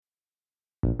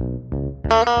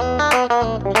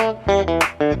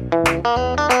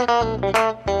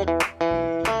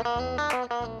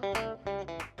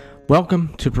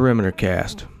Welcome to Perimeter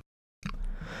Cast.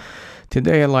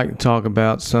 Today I'd like to talk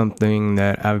about something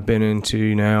that I've been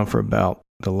into now for about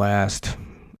the last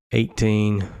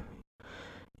 18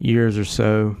 years or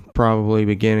so, probably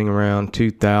beginning around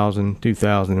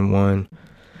 2001,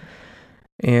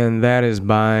 and that is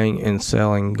buying and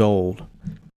selling gold.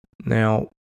 Now,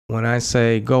 when I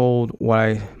say gold, what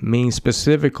I mean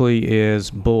specifically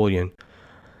is bullion.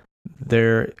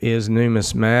 There is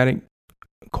numismatic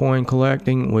coin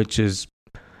collecting, which is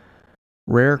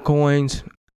rare coins,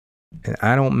 and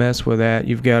I don't mess with that.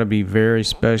 You've got to be very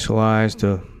specialized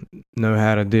to know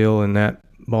how to deal in that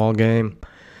ball game.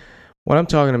 What I'm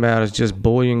talking about is just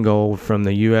bullion gold from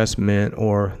the U.S. Mint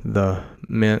or the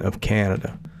Mint of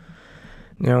Canada.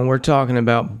 Now, when we're talking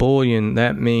about bullion,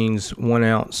 that means 1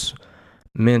 ounce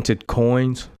minted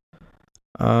coins.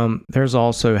 There's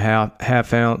also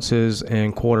half ounces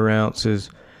and quarter ounces,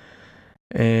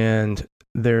 and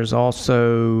there's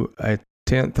also a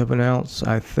 1/10 of an ounce,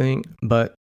 I think,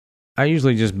 but I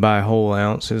usually just buy whole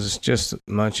ounces. It's just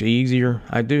much easier.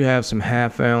 I do have some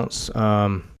half ounce.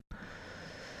 I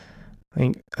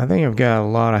think I've got a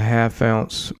lot of half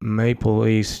ounce maple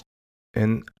leafs,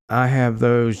 and I have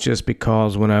those just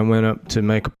because when I went up to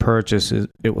make a purchase,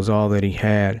 it was all that he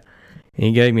had. And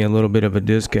he gave me a little bit of a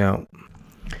discount.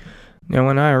 Now,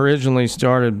 when I originally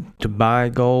started to buy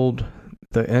gold,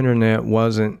 the internet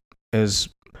wasn't the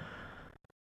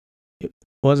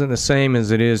same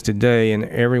as it is today, and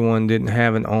everyone didn't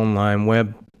have an online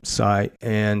website,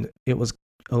 and it was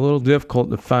a little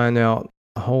difficult to find out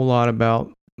a whole lot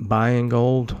about buying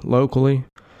gold locally.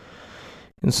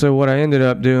 And so what I ended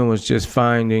up doing was just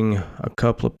finding a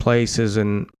couple of places,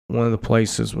 and one of the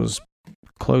places was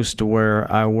close to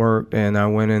where I worked, and I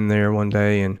went in there one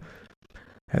day, and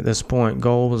at this point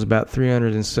gold was about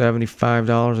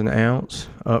 $375 an ounce,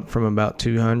 up from about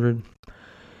 $200.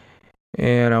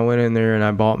 And I went in there and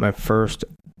I bought my first,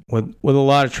 with a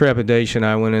lot of trepidation,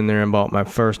 I went in there and bought my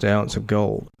first ounce of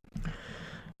gold.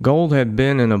 Gold had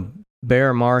been in a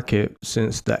bear market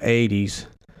since the 80s.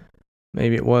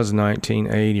 Maybe it was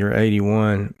 1980 or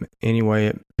 81. Anyway,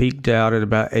 it peaked out at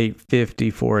about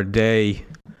 $850 for a day.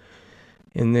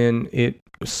 And then it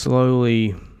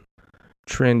slowly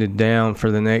trended down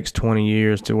for the next 20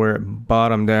 years to where it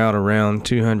bottomed out around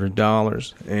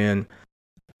 $200. And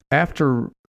after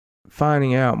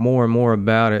finding out more and more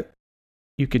about it,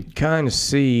 you could kind of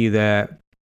see that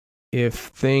if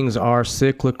things are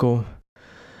cyclical,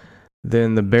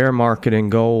 then the bear market in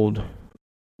gold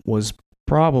was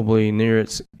probably near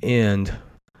its end,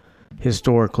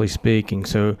 historically speaking.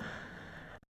 So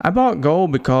I bought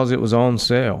gold because it was on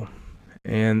sale,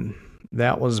 and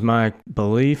that was my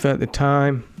belief at the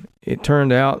time. It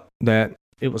turned out that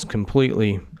it was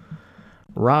completely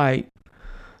right.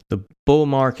 The bull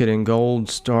market in gold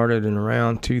started in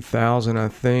around 2000, I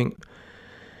think,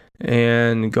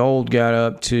 and gold got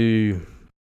up to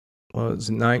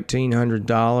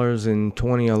 $1,900 in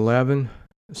 2011.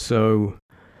 So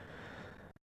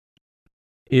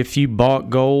if you bought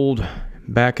gold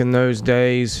back in those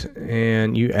days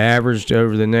and you averaged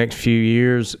over the next few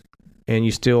years and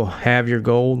you still have your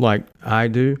gold like I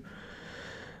do,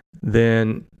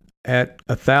 then at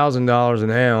 $1,000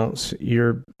 an ounce,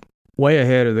 you're way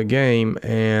ahead of the game.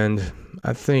 And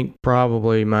I think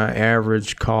probably my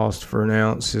average cost for an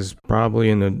ounce is probably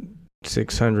in the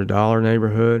 $600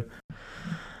 neighborhood.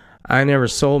 I never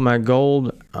sold my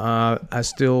gold. I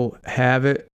still have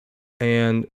it,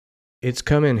 and it's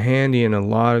come in handy in a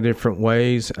lot of different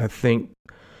ways. I think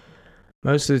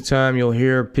most of the time you'll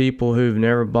hear people who've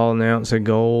never bought an ounce of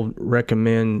gold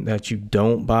recommend that you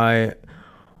don't buy it,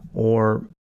 or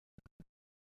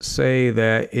say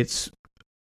that it's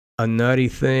a nutty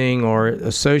thing, or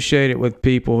associate it with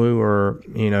people who are,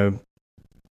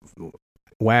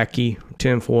 wacky,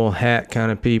 tinfoil hat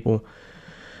kind of people,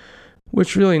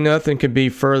 which really nothing could be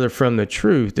further from the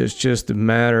truth. It's just a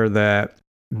matter that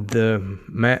the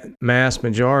mass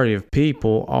majority of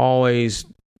people always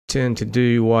tend to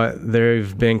do what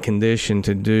they've been conditioned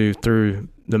to do through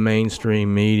the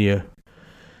mainstream media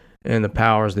and the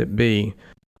powers that be.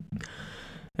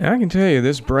 And I can tell you,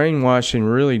 this brainwashing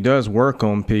really does work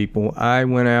on people. I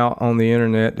went out on the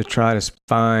internet to try to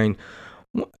find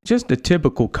just a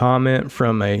typical comment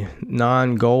from a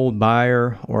non-gold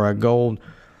buyer or a gold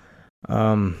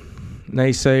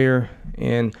naysayer.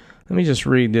 And let me just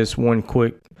read this one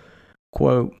quick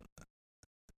quote.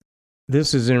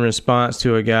 This is in response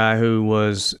to a guy who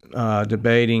was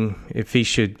debating if he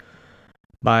should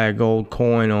buy a gold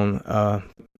coin on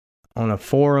a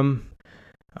forum.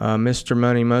 Mr.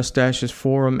 Money Mustaches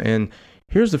forum, and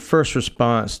here's the first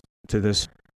response to this.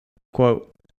 Quote,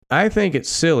 I think it's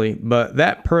silly, but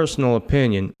that personal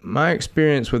opinion. My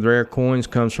experience with rare coins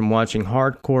comes from watching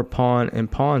hardcore Pawn and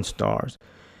Pawn Stars.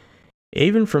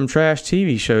 Even from trash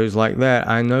TV shows like that,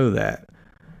 I know that.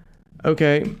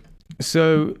 Okay,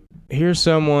 so here's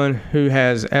someone who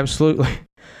has absolutely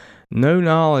no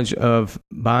knowledge of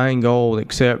buying gold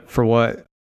except for what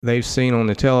they've seen on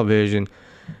the television,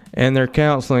 and they're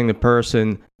counseling the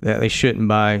person that they shouldn't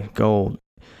buy gold.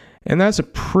 And that's a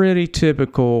pretty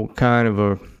typical kind of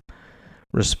a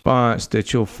response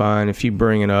that you'll find if you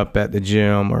bring it up at the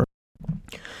gym or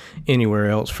anywhere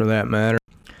else for that matter.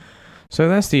 So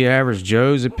that's the average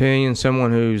Joe's opinion,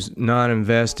 someone who's not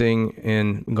investing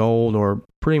in gold or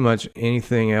pretty much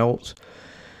anything else.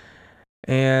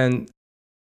 And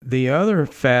the other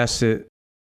facet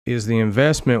is the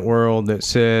investment world that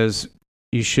says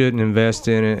you shouldn't invest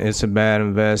in it, it's a bad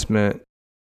investment,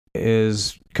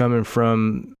 is coming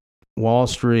from Wall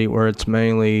Street, where it's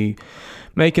mainly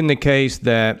making the case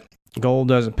that gold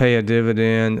doesn't pay a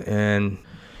dividend and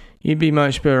you'd be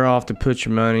much better off to put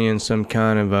your money in some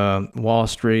kind of a Wall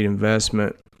Street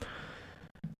investment.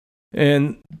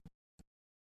 And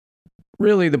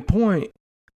really the point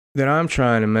that I'm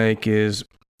trying to make is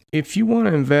if you want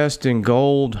to invest in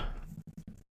gold,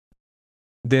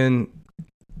 then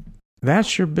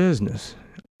that's your business.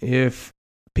 If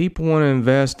people want to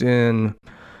invest in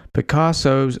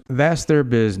Picassos, that's their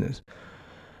business.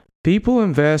 People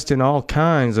invest in all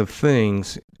kinds of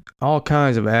things, all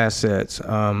kinds of assets.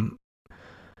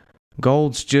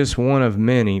 Gold's just one of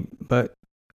many, but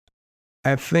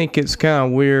I think it's kind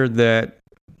of weird that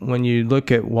when you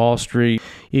look at Wall Street,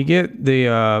 you get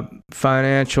the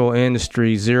financial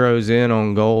industry zeroes in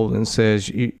on gold and says,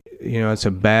 you know, it's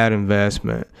a bad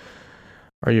investment.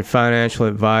 Or your financial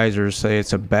advisors say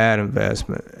it's a bad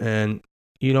investment. And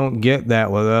you don't get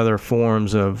that with other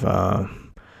forms of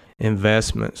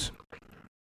investments.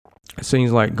 It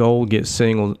seems like gold gets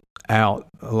singled out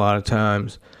a lot of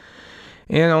times.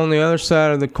 And on the other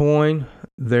side of the coin,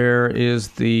 there is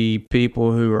the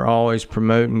people who are always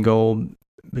promoting gold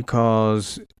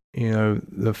because, you know,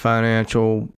 the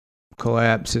financial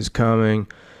collapse is coming.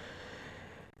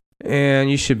 And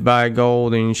you should buy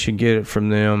gold and you should get it from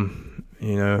them,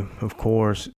 you know, of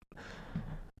course.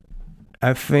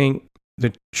 I think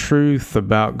the truth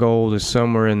about gold is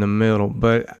somewhere in the middle,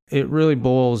 but it really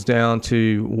boils down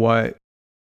to what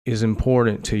is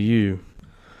important to you.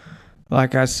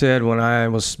 Like I said, when I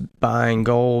was buying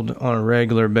gold on a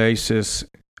regular basis,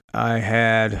 I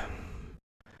had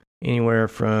anywhere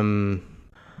from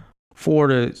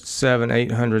 $400 to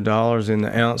 $800 in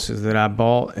the ounces that I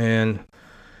bought, and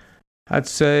I'd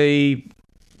say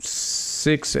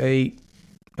 6, 8,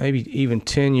 maybe even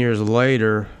 10 years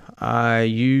later, I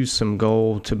used some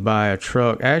gold to buy a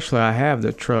truck. Actually, I have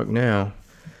the truck now.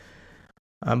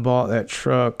 I bought that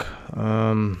truck.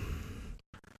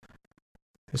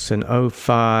 It's an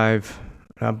 05.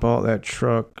 I bought that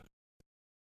truck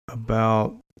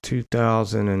about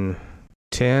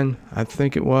 2010, I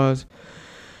think it was.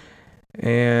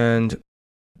 And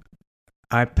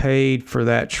I paid for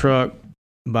that truck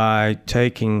by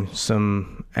taking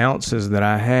some ounces that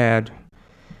I had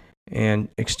and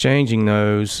exchanging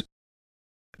those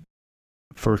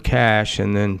for cash,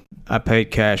 and then I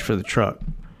paid cash for the truck.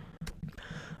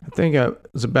 I think it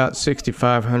was about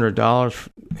 $6,500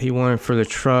 he wanted for the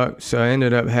truck, so I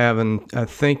ended up having, I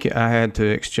think I had to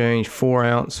exchange 4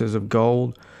 ounces of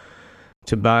gold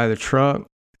to buy the truck,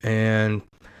 and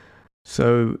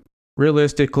so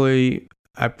realistically,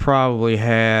 I probably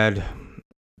had,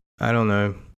 I don't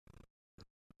know,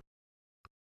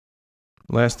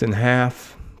 less than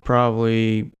half,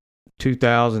 probably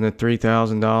 $2,000 to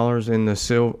 $3,000 in the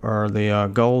silver or the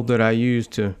gold that I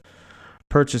used to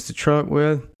purchase the truck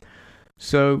with.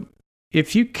 So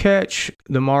if you catch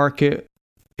the market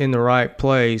in the right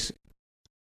place,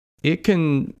 it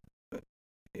can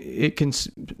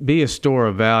be a store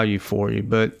of value for you.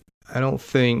 But I don't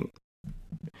think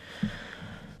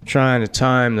trying to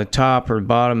time the top or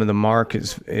bottom of the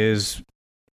market is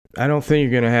I don't think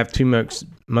you're going to have too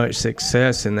much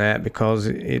success in that, because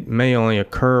it may only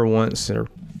occur once or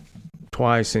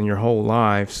twice in your whole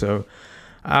life. So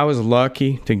I was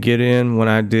lucky to get in when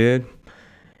I did.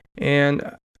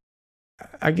 And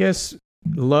I guess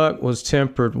luck was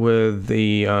tempered with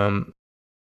the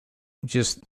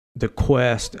just the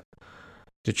quest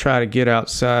to try to get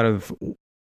outside of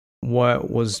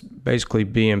what was basically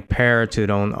being parroted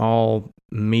on all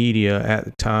media at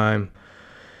the time.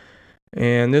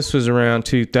 And this was around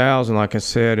 2000, like I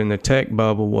said, and the tech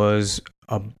bubble was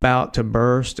about to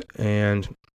burst. And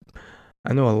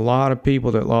I know a lot of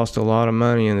people that lost a lot of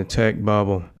money in the tech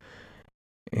bubble.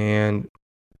 And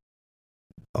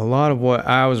a lot of what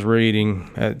I was reading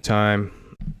at the time,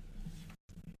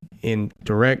 in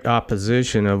direct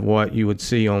opposition of what you would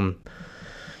see on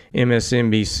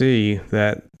MSNBC,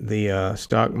 that the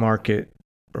stock market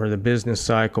or the business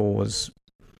cycle was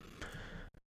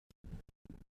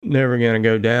never going to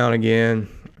go down again.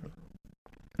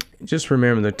 Just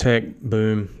remember the tech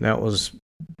boom. That was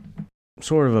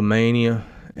sort of a mania.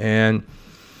 And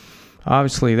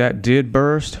obviously that did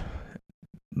burst.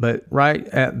 But right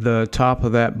at the top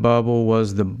of that bubble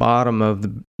was the bottom of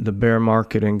the bear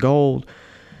market in gold.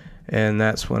 And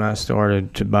that's when I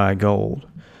started to buy gold.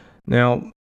 Now,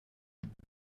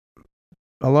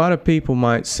 a lot of people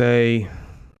might say,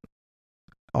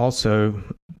 also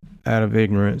out of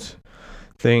ignorance,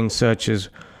 things such as,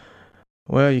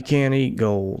 well, you can't eat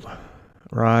gold,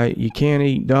 right? You can't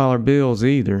eat dollar bills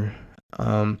either.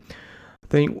 I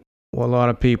think what a lot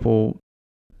of people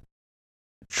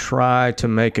try to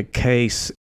make a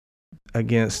case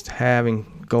against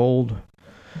having gold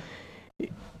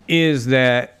is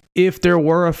that if there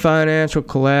were a financial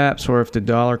collapse or if the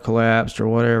dollar collapsed or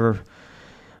whatever,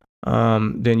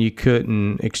 then you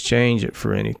couldn't exchange it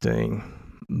for anything.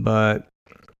 But,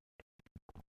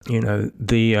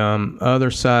 the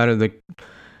other side of the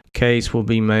case will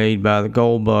be made by the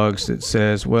gold bugs that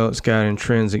says, well, it's got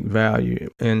intrinsic value.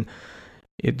 And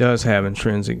it does have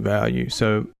intrinsic value.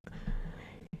 So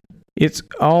it's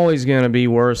always going to be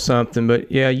worth something.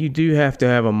 But, yeah, you do have to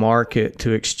have a market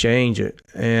to exchange it.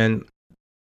 And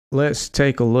let's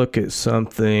take a look at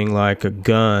something like a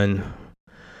gun.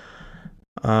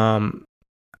 I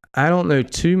don't know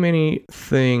too many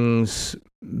things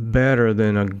better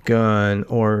than a gun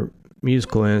or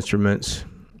musical instruments.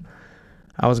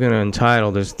 I was going to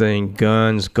entitle this thing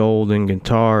Guns, Gold, and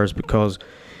Guitars, because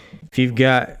if you've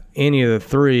got any of the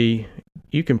three,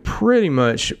 you can pretty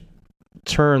much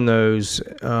turn those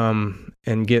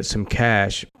and get some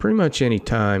cash pretty much any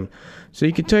time. So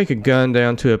you can take a gun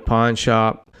down to a pawn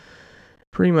shop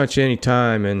pretty much any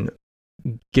time and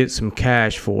get some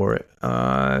cash for it.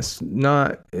 It's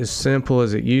not as simple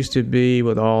as it used to be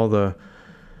with all the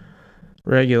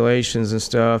regulations and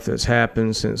stuff that's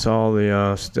happened since all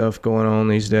the stuff going on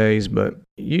these days, but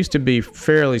it used to be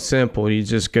fairly simple. You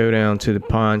just go down to the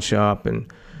pawn shop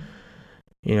and,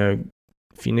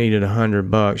 if you needed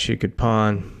 $100, you could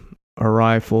pawn a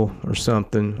rifle or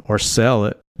something or sell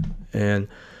it, and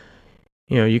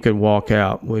you could walk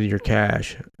out with your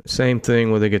cash. Same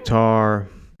thing with a guitar.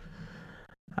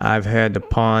 I've had to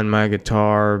pawn my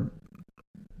guitar,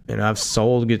 and I've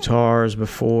sold guitars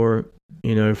before,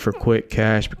 for quick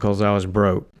cash because I was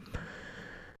broke.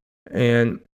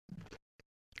 And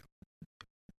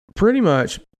pretty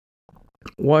much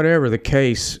whatever the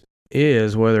case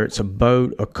is, whether it's a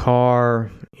boat, a car,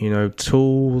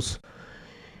 tools,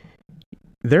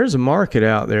 there's a market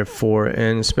out there for it.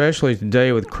 And especially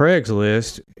today with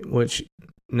Craigslist, which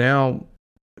now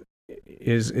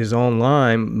is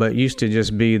online, but used to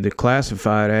just be the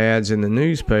classified ads in the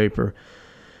newspaper,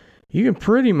 you can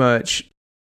pretty much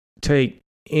take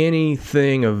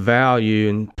anything of value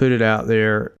and put it out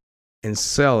there and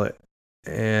sell it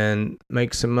and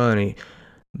make some money.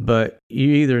 But you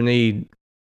either need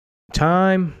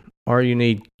time or you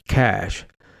need cash.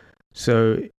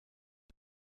 So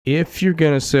if you're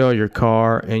going to sell your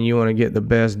car and you want to get the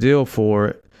best deal for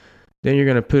it, then you're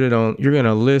going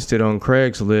to list it on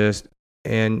Craigslist,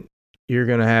 and you're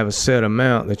going to have a set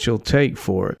amount that you'll take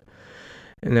for it.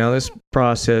 And now this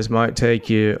process might take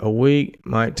you a week,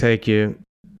 might take you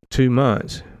 2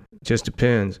 months. Just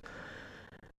depends.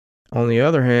 On the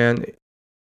other hand,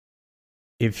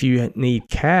 if you need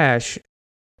cash,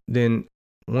 then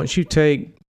once you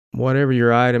take whatever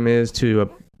your item is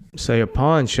to say a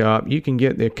pawn shop, you can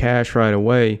get the cash right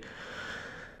away.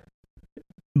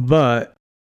 But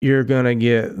you're going to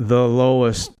get the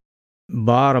lowest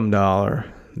bottom dollar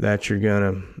that you're going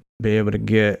to be able to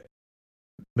get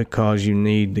because you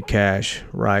need the cash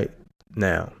right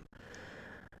now.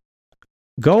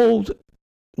 Gold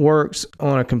works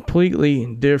on a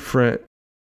completely different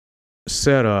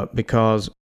setup, because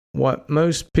what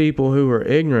most people who are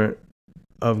ignorant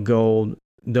of gold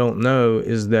don't know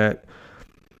is that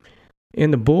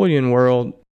in the bullion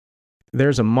world,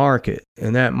 there's a market,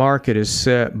 and that market is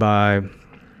set by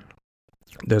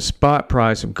the spot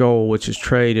price of gold, which is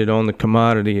traded on the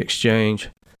commodity exchange.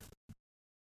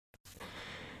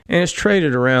 And it's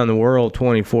traded around the world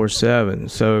 24/7.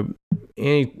 So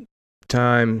any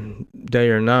time, day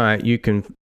or night, you can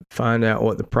find out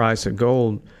what the price of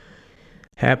gold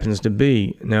happens to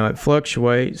be. Now it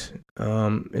fluctuates.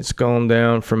 It's gone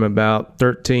down from about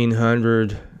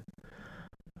 1,300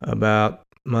 about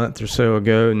a month or so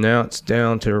ago. Now it's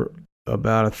down to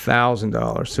about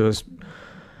 $1,000. So it's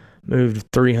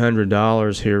moved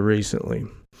 $300 here recently.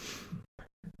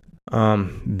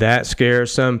 That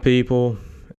scares some people.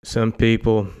 Some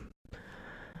people,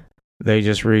 they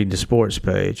just read the sports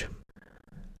page.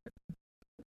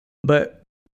 But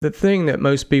the thing that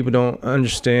most people don't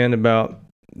understand about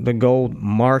the gold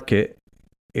market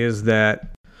is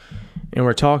that, and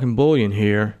we're talking bullion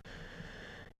here,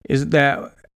 is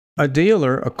that a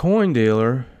dealer, a coin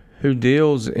dealer who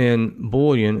deals in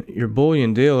bullion, your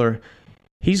bullion dealer,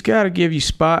 he's got to give you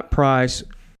spot price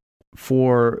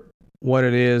for what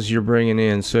it is you're bringing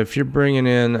in. So if you're bringing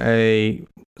in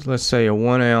let's say a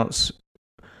 1 ounce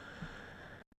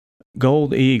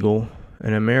gold eagle,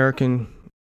 an American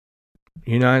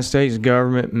United States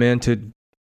government minted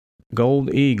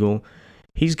gold eagle,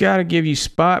 he's got to give you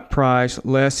spot price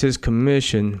less his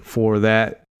commission for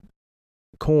that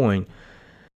coin.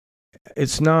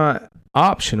 It's not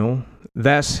optional.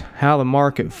 That's how the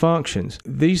market functions.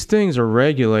 These things are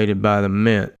regulated by the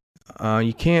mint.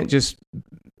 You can't just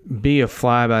be a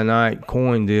fly-by-night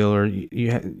coin dealer.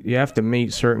 You have to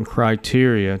meet certain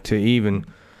criteria to even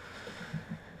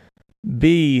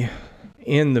be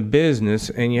in the business,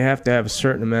 and you have to have a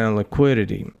certain amount of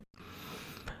liquidity.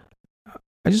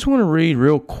 I just want to read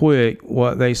real quick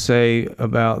what they say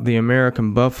about the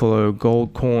American Buffalo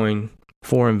gold coin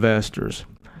for investors.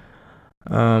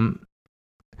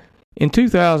 In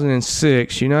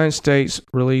 2006, United States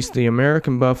released the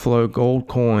American Buffalo gold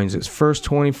coins, its first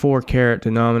 24-karat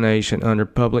denomination under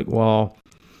Public Law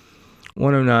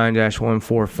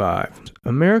 109-145.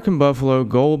 American Buffalo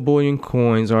gold bullion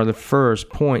coins are the first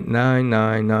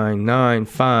 .9999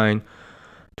 fine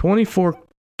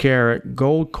 24-karat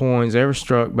gold coins ever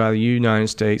struck by the United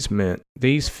States Mint.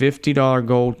 These $50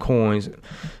 gold coins,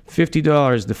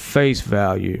 $50 is the face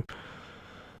value.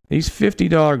 These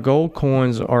 $50 gold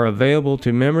coins are available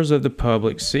to members of the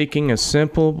public seeking a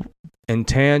simple and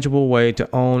tangible way to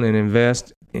own and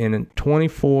invest in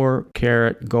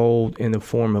 24-karat gold in the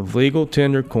form of legal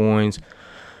tender coins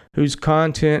whose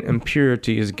content and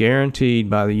purity is guaranteed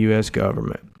by the U.S.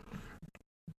 government.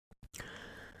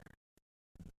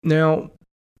 Now,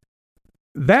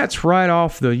 that's right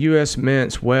off the U.S.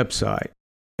 Mint's website.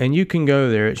 And you can go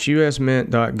there. It's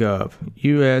usmint.gov,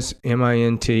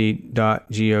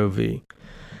 usmint.gov.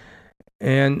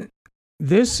 And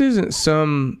this isn't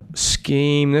some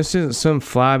scheme. This isn't some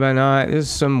fly-by-night. This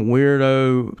is some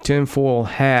weirdo tinfoil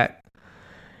hat,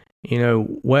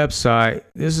 website.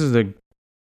 This is the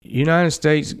United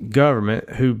States government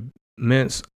who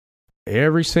mints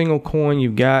every single coin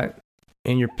you've got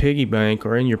in your piggy bank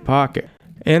or in your pocket.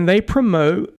 And they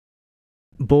promote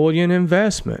bullion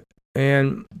investment.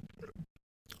 And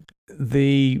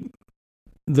the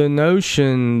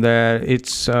notion that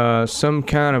it's some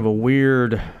kind of a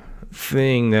weird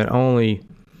thing that only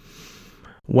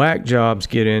whack jobs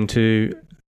get into,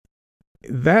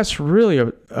 that's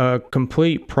really a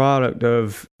complete product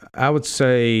of, I would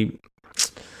say,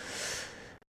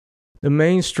 the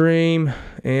mainstream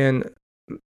and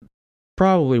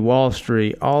probably Wall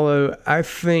Street. Although I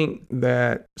think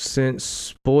that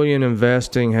since bullion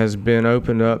investing has been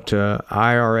opened up to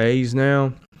IRAs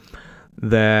now,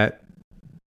 that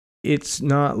it's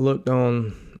not looked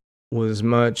on with as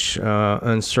much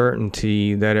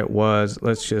uncertainty that it was,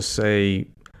 let's just say,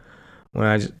 when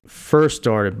I first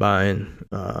started buying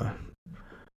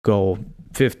gold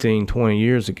 15, 20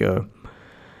 years ago.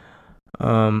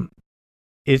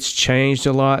 It's changed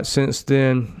a lot since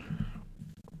then.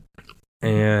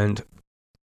 And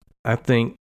I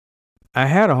think I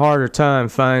had a harder time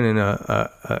finding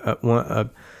a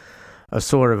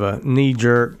sort of a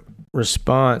knee-jerk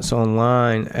response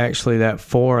online. Actually, that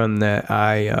forum that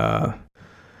I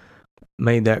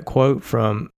made that quote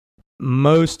from,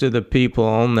 most of the people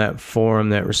on that forum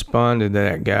that responded to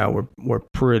that guy were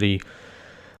pretty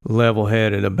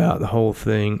level-headed about the whole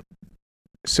thing.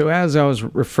 So as I was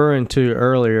referring to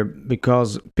earlier,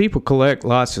 because people collect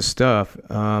lots of stuff.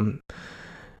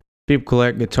 People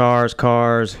collect guitars,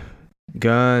 cars,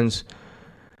 guns,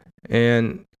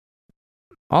 and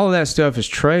all of that stuff is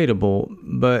tradable.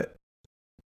 But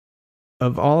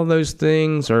of all of those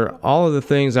things, or all of the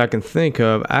things I can think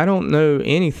of, I don't know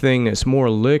anything that's more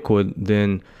liquid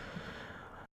than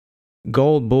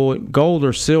gold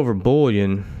or silver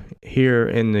bullion here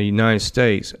in the United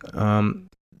States.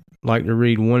 Like to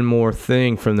read one more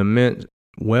thing from the Mint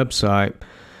website.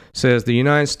 says the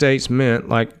United States Mint,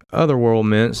 like other world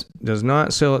mints, does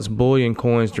not sell its bullion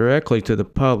coins directly to the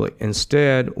public.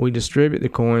 Instead, we distribute the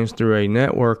coins through a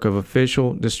network of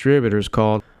official distributors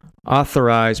called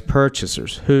authorized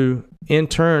purchasers, who in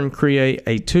turn create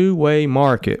a two-way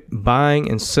market, buying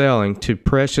and selling to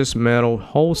precious metal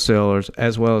wholesalers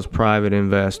as well as private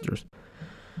investors.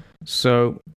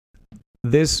 So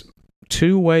this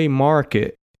two-way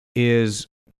market is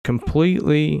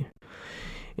completely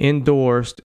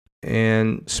endorsed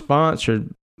and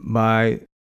sponsored by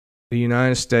the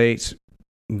United States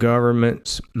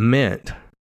government's mint.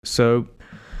 So,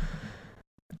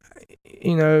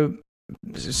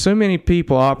 so many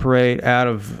people operate out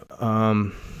of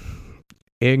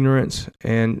ignorance,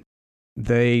 and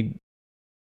they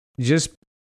just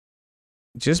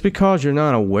because you're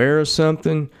not aware of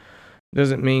something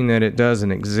doesn't mean that it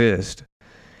doesn't exist.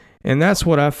 And that's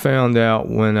what I found out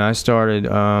when I started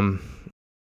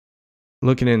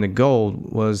looking into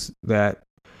gold, was that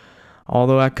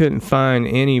although I couldn't find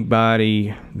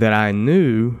anybody that I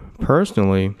knew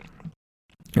personally,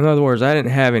 in other words, I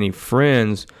didn't have any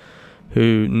friends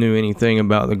who knew anything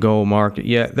about the gold market,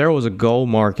 yet there was a gold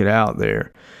market out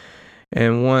there.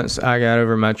 And once I got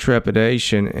over my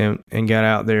trepidation and got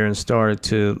out there and started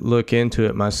to look into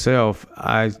it myself,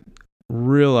 I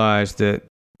realized that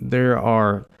there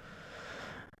are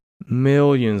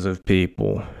millions of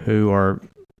people who are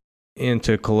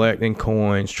into collecting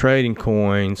coins, trading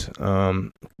coins,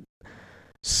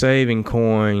 saving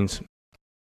coins,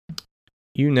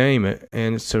 you name it.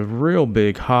 And it's a real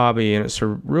big hobby, and it's a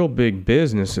real big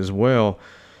business as well.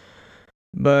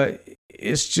 But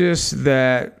it's just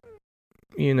that,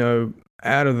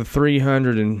 out of the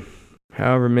 300 and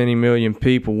however many million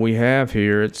people we have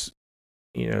here, it's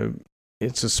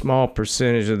a small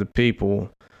percentage of the people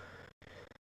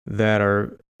that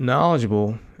are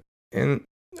knowledgeable. And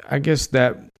I guess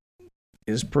that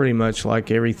is pretty much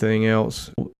like everything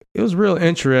else. It was real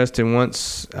interesting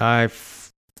once I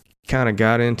kind of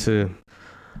got into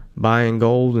buying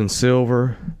gold and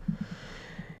silver.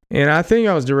 And I think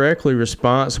I was directly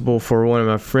responsible for one of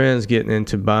my friends getting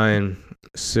into buying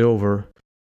silver.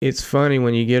 It's funny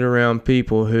when you get around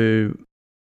people who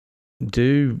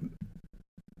do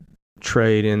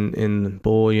trade in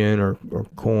bullion or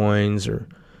coins or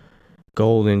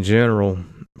gold in general,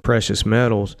 precious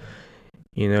metals.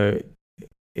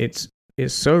 It's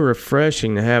so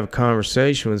refreshing to have a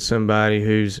conversation with somebody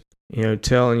who's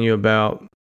telling you about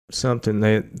something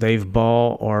that they've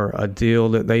bought, or a deal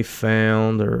that they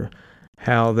found, or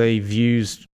how they've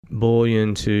used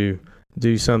bullion to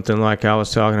do something like I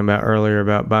was talking about earlier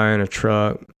about buying a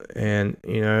truck. And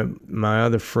my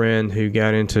other friend who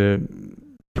got into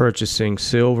purchasing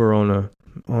silver on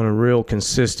a real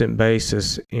consistent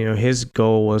basis, his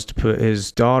goal was to put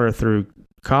his daughter through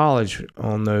college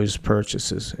on those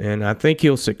purchases, and I think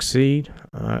he'll succeed.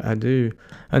 I do.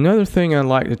 Another thing I'd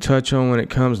like to touch on when it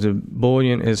comes to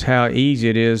bullion is how easy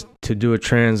it is to do a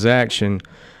transaction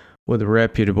with a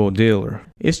reputable dealer.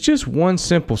 It's just one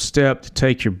simple step to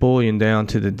take your bullion down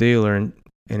to the dealer and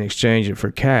exchange it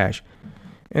for cash.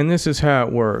 And this is how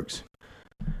it works.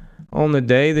 On the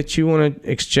day that you want to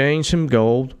exchange some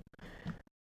gold,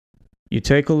 you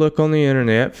take a look on the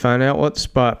internet, find out what the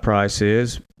spot price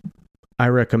is. I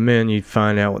recommend you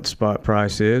find out what the spot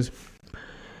price is.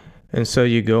 And so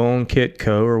you go on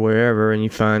Kitco or wherever, and you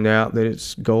find out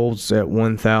that gold's at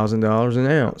 $1,000 an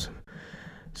ounce.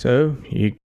 So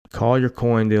you call your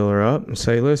coin dealer up and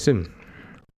say, listen,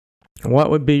 what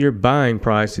would be your buying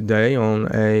price today on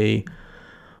a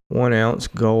 1 ounce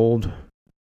gold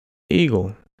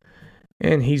eagle?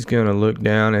 And he's going to look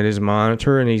down at his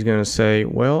monitor and he's going to say,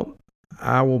 well,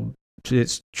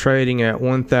 it's trading at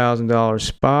 $1,000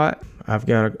 spot. I've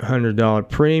got a $100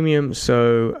 premium,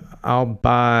 so I'll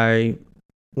buy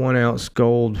 1 ounce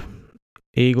gold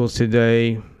eagles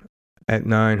today at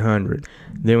 $900.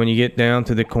 Then when you get down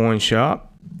to the coin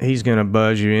shop, he's going to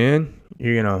buzz you in.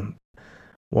 You're going to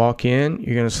walk in.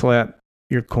 You're going to slap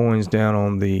your coins down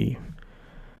on the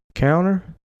counter.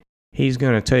 He's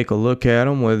going to take a look at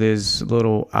them with his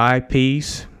little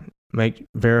eyepiece,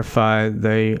 verify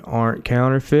they aren't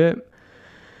counterfeit.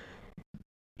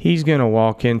 He's going to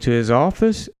walk into his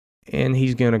office, and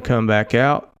he's going to come back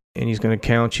out, and he's going to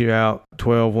count you out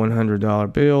 12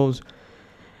 $100 bills,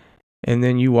 and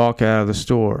then you walk out of the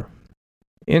store.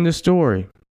 End of story.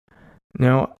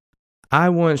 Now, I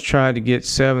once tried to get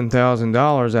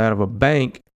 $7,000 out of a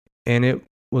bank, and it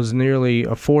was nearly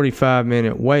a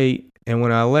 45-minute wait, and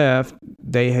when I left,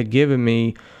 they had given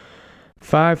me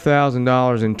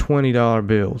 $5,000 in $20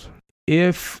 bills.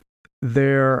 If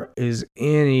there is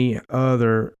any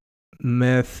other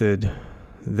method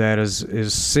that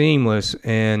is seamless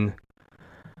and,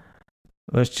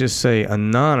 let's just say,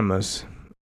 anonymous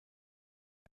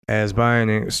as buying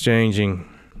and exchanging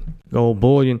gold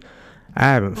bullion, I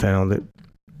haven't found it.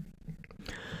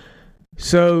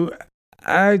 So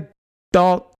I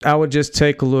thought I would just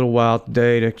take a little while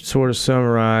today to sort of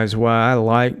summarize why I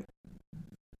like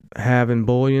having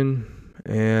bullion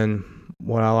and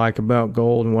what I like about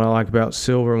gold and what I like about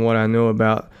silver and what I know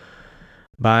about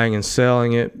buying and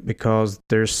selling it, because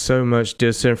there's so much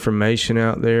disinformation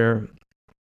out there.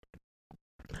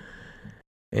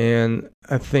 And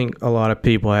I think a lot of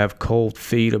people have cold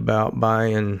feet about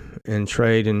buying and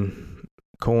trading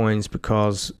coins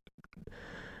because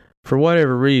for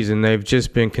whatever reason, they've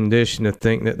just been conditioned to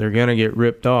think that they're going to get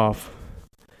ripped off.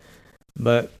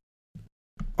 But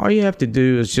all you have to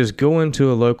do is just go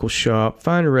into a local shop,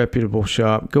 find a reputable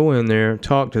shop, go in there,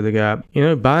 talk to the guy.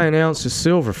 Buy an ounce of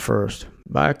silver first.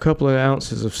 Buy a couple of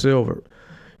ounces of silver.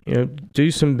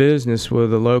 Do some business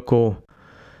with a local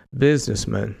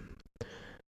businessman.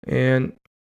 And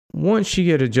once you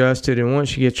get adjusted and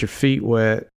once you get your feet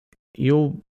wet,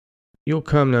 you'll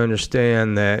come to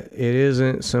understand that it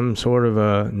isn't some sort of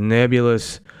a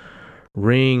nebulous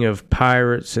ring of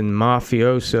pirates and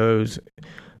mafiosos,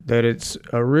 that it's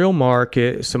a real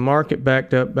market. It's a market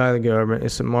backed up by the government.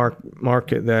 It's a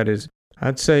market that is,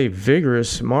 I'd say,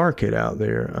 vigorous market out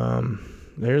there.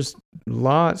 There's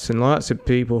lots and lots of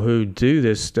people who do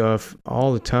this stuff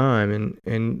all the time,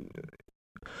 and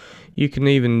you can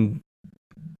even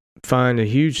find a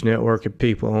huge network of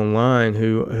people online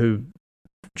who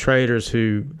traders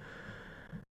who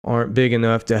aren't big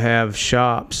enough to have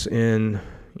shops in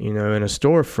a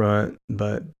storefront,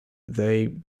 but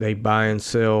they buy and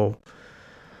sell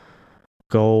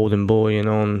gold and bullion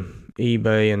on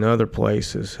eBay and other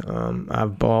places.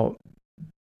 I've bought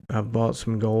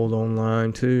some gold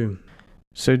online too.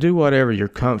 So do whatever you're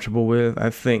comfortable with. I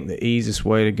think the easiest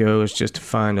way to go is just to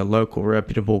find a local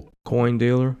reputable coin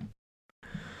dealer.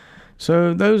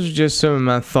 So those are just some of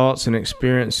my thoughts and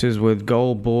experiences with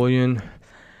gold bullion.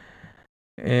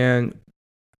 And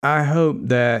I hope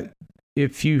that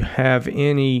if you have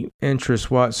any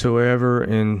interest whatsoever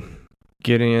in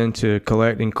getting into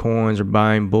collecting coins or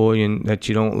buying bullion, that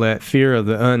you don't let fear of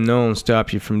the unknown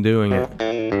stop you from doing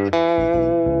it.